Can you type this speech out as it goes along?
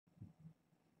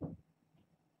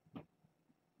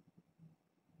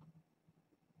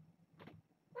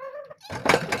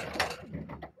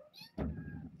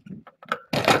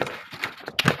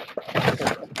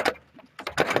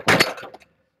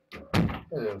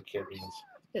doing, kittens?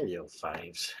 Hello,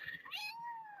 fives.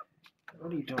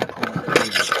 What are you doing pulling the baby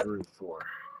through for?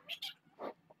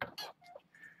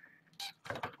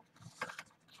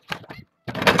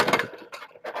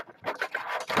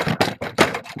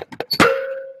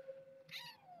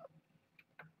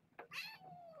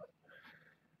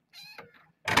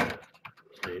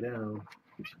 Stay down.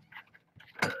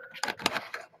 Oh,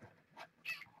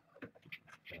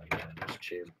 man, this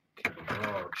chair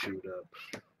all chewed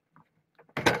up.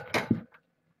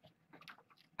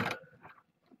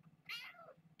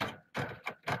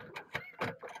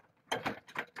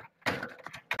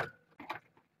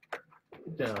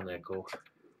 Down, Echo.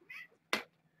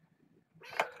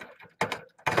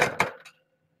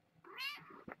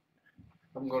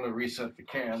 I'm going to reset the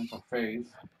cam for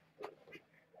Faith.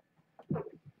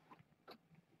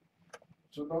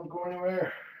 So don't go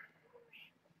anywhere.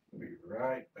 I'll be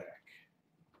right back.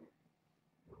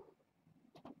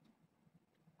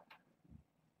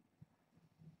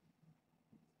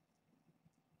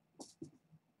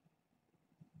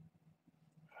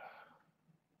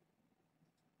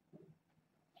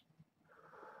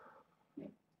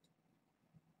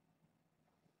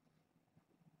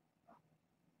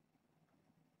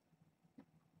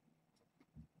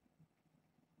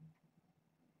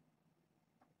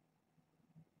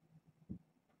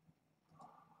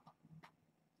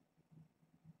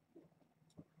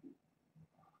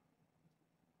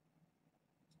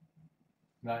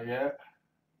 Not yet.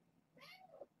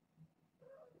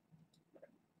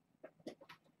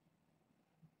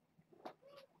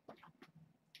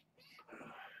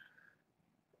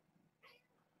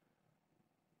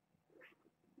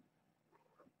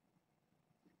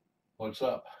 What's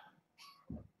up?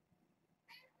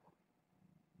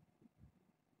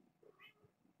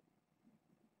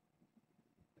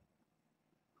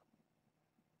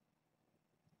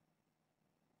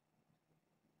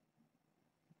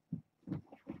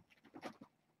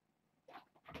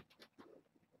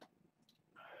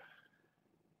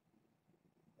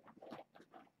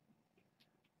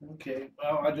 Okay,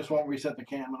 well, I just won't reset the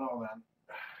cam and all that.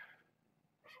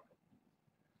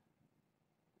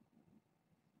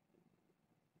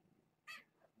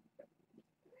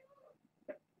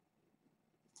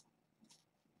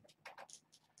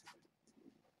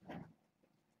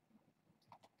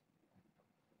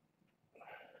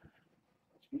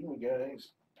 Excuse me,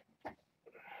 guys.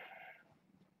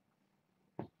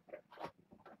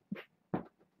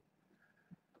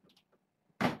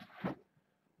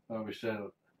 I'll reset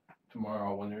it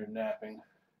tomorrow when they're napping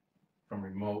from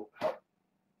remote.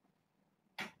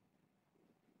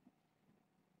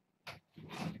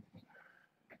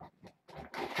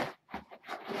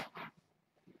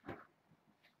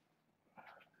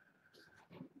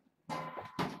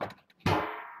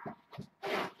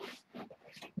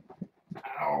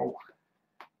 Ow!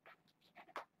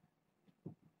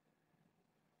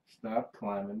 Stop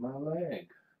climbing my leg.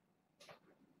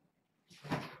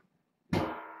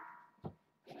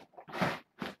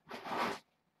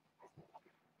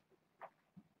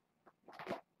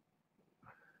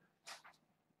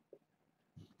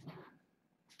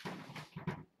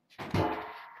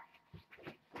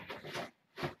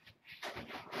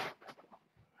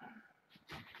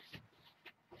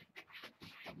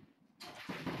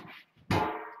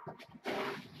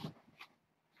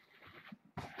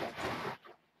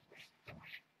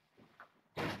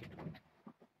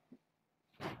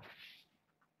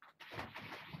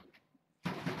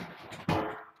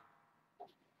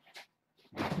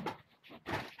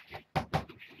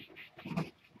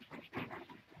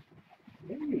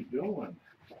 What are you doing?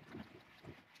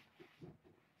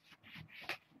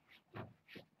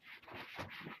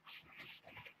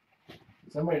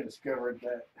 Somebody discovered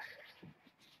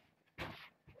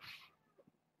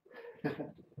that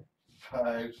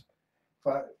fives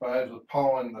was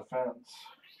pawing the fence,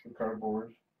 the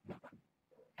cardboard.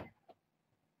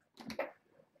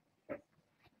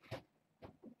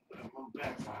 Move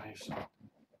back, fives.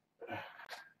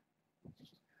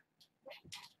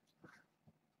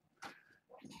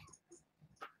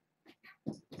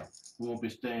 We won't be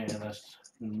staying in this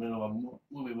in the middle of a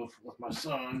movie with my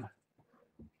son.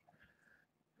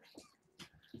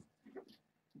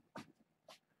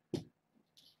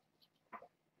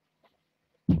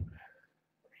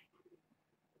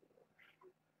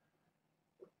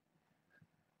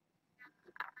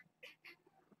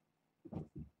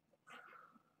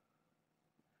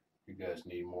 You guys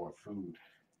need more food.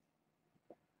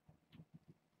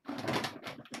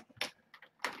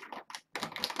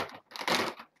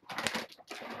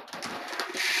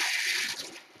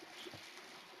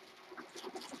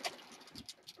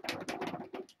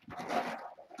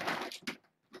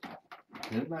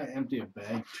 Didn't I empty a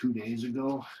bag 2 days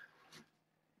ago?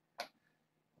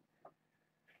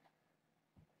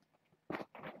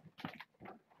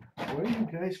 Where are you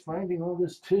guys finding all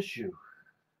this tissue?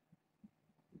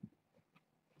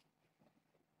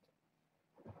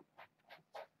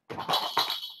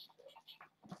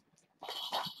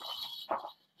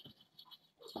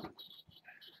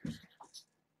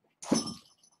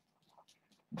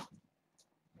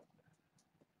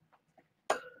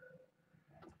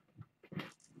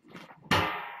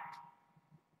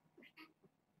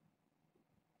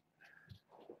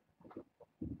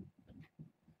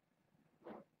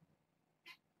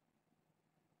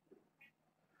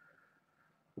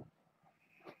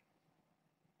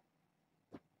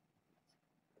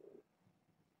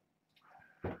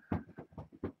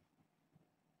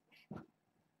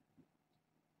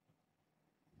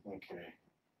 Okay.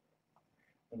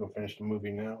 I'm gonna finish the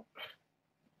movie now.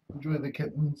 Enjoy the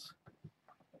kittens.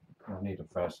 I need to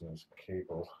fasten this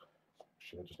cable.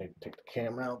 Actually, I just need to take the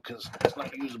camera out because it's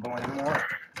not usable anymore.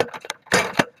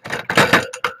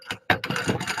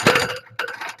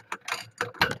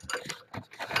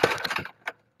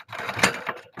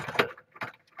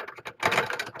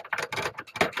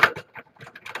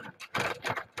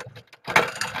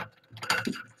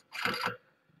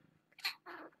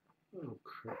 Oh,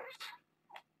 crap.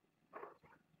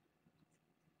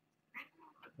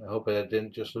 I hope I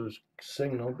didn't just lose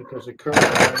signal because the current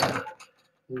line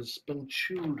has been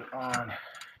chewed on.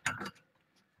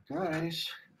 Guys,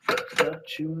 stop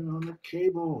chewing on the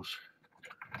cables.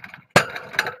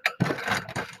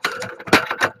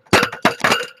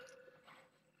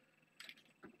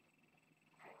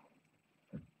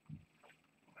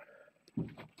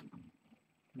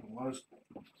 It was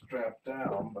strapped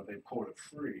down, but they pulled it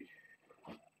free.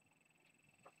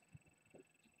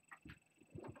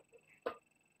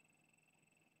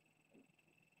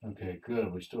 Okay,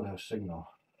 good. We still have signal.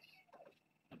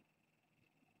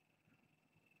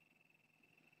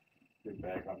 Get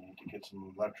back. I need to get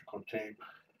some electrical tape.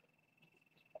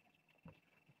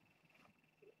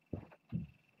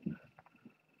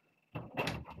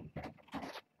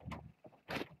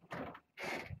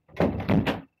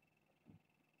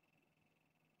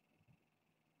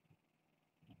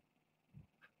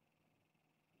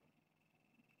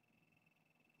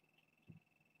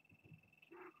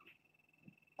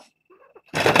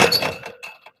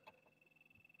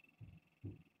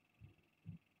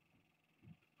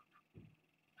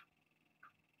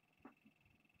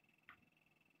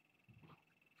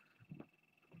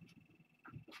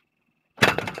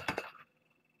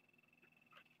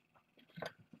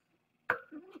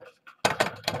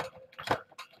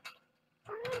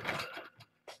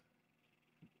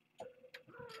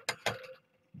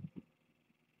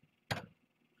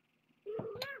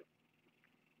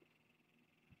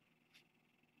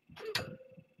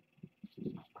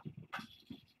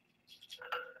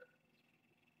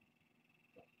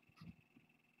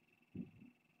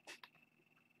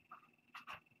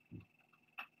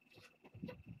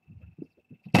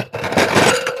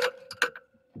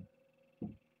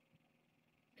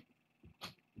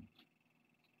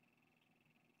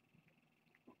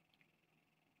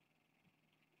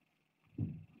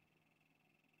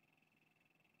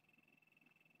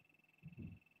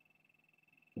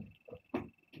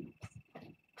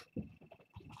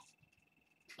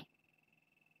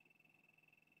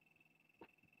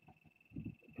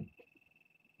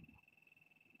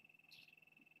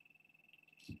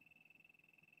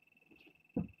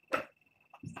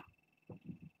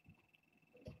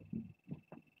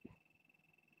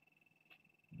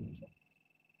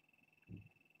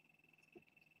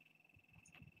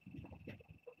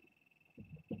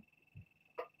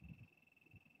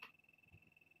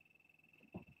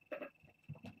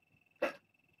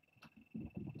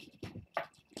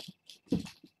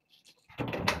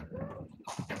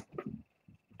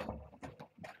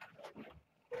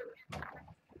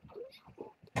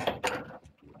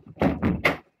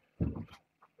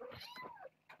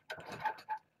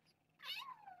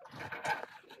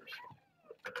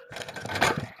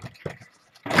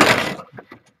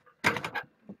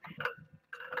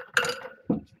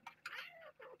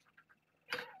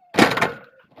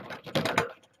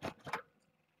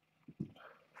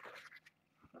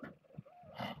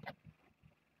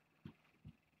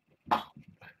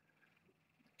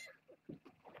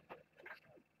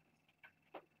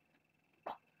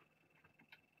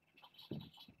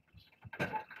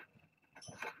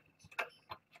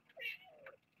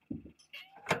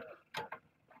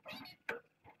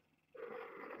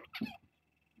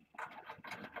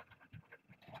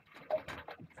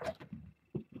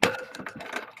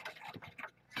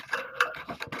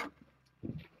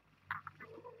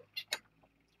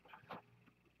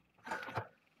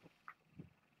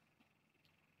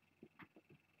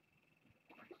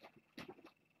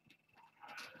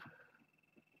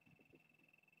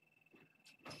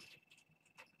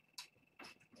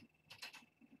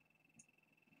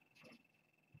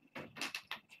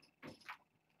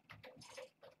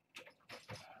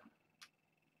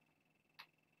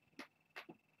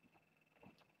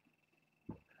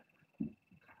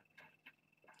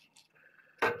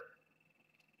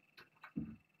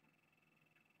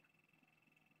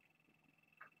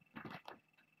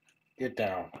 Get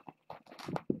down.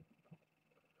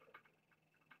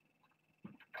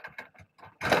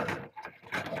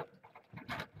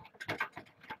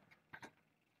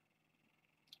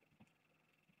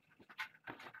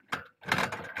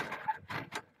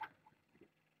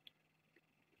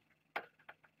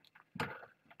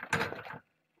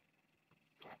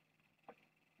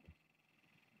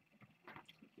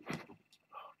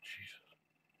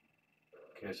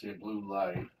 Okay, I see a blue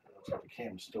light. Looks like the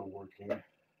cam's still working.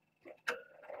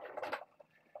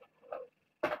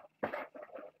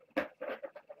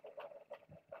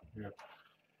 Yep.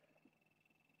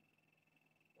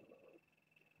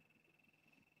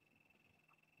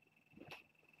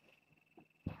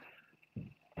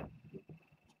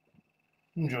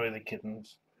 Enjoy the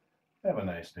kittens. Have a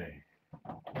nice day.